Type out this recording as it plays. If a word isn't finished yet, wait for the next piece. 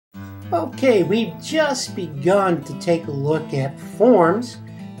Okay, we've just begun to take a look at forms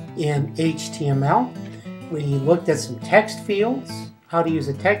in HTML. We looked at some text fields, how to use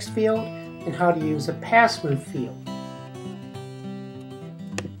a text field, and how to use a password field.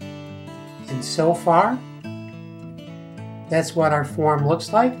 And so far, that's what our form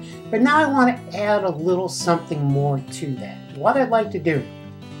looks like. But now I want to add a little something more to that. What I'd like to do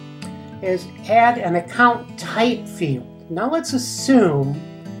is add an account type field. Now let's assume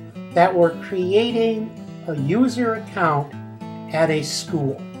that we're creating a user account at a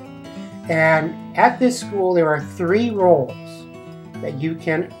school. And at this school there are 3 roles that you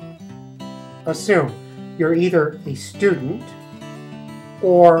can assume. You're either a student,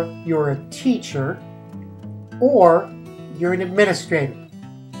 or you're a teacher, or you're an administrator.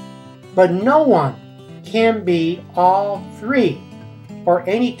 But no one can be all 3 or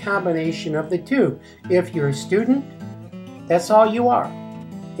any combination of the 2. If you're a student, that's all you are.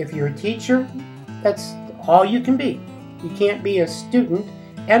 If you're a teacher, that's all you can be. You can't be a student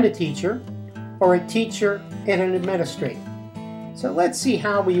and a teacher, or a teacher and an administrator. So let's see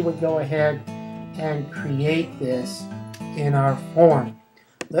how we would go ahead and create this in our form.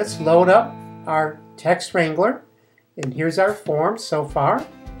 Let's load up our text wrangler, and here's our form so far.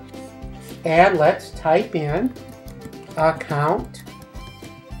 And let's type in account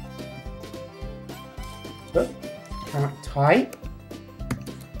type,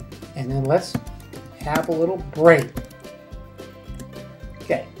 and then let's have a little break.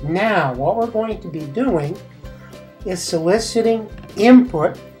 Okay, now what we're going to be doing is soliciting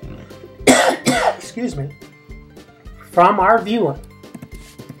input excuse me, from our viewer.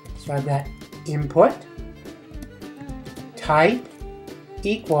 So I've got input type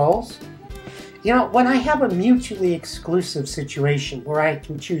equals, you know, when I have a mutually exclusive situation where I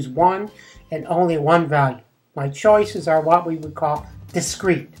can choose one and only one value, my choices are what we would call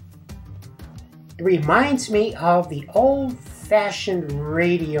discrete. It reminds me of the old-fashioned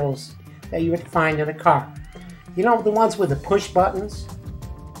radios that you would find in a car. You know, the ones with the push buttons?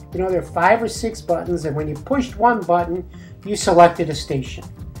 You know, there are 5 or 6 buttons, and when you pushed one button, you selected a station.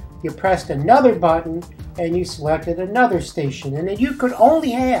 You pressed another button, and you selected another station. And then you could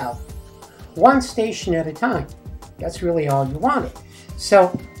only have one station at a time. That's really all you wanted.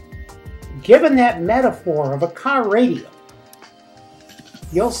 So, given that metaphor of a car radio,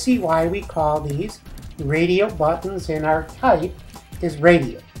 you'll see why we call these radio buttons, and our type is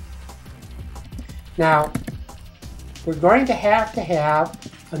radio. Now, we're going to have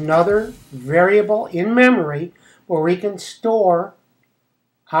another variable in memory where we can store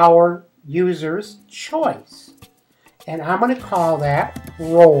our user's choice. And I'm going to call that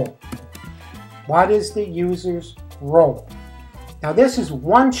role. What is the user's role? Now, this is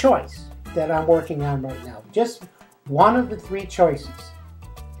one choice that I'm working on right now. Just one of the 3 choices.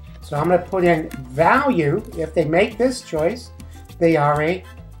 So I'm going to put in value. If they make this choice, they are a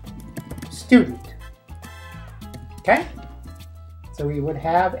student. Okay? So we would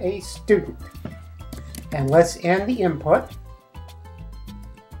have a student. And let's end the input.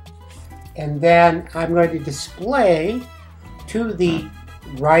 And then I'm going to display to the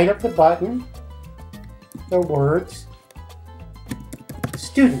right of the button the words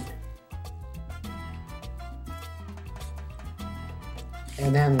student.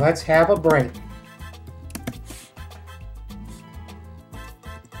 And then let's have a break.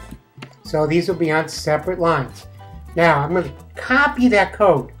 So these will be on separate lines. Now I'm going to copy that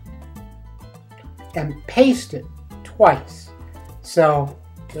code and paste it twice. So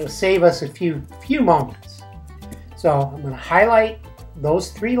it'll save us a few moments. So I'm going to highlight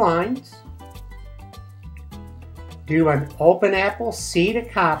those 3 lines, do an Open Apple C to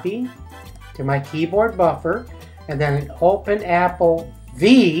copy to my keyboard buffer, and then an Open Apple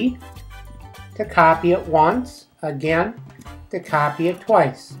V to copy it once, again to copy it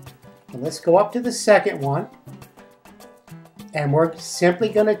twice. And let's go up to the second one, and we're simply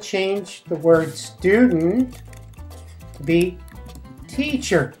going to change the word student to be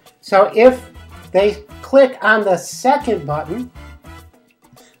teacher. So if they click on the second button,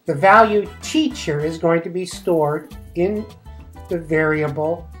 the value teacher is going to be stored in the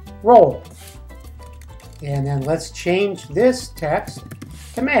variable role. And then let's change this text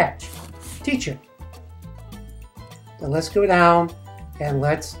to match teacher. So let's go down and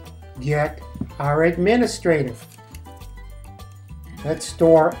let's get our administrator. Let's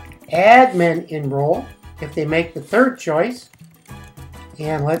store admin in role if they make the 3rd choice.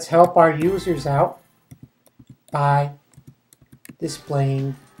 And let's help our users out by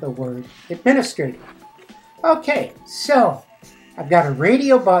displaying the word administrator. Okay, so I've got a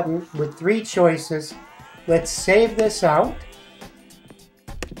radio button with 3 choices. Let's save this out.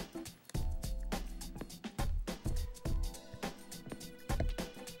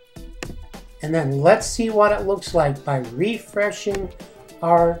 And then let's see what it looks like by refreshing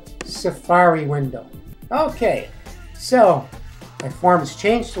our Safari window. Okay, so my form has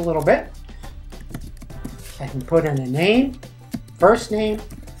changed a little bit. I can put in a name, first name,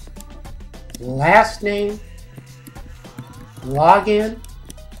 last name, login,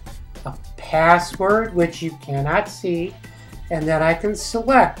 a password which you cannot see, and then I can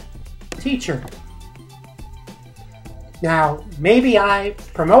select teacher. Now, maybe I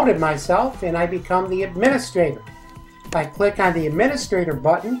promoted myself and I become the administrator. If I click on the administrator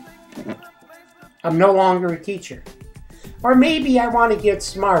button, I'm no longer a teacher. Or maybe I want to get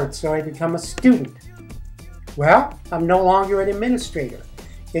smart, so I become a student. Well, I'm no longer an administrator.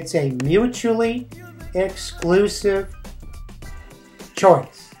 It's a mutually exclusive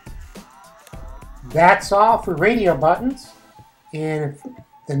choice. That's all for radio buttons. And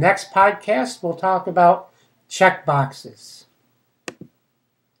the next podcast, we'll talk about checkboxes.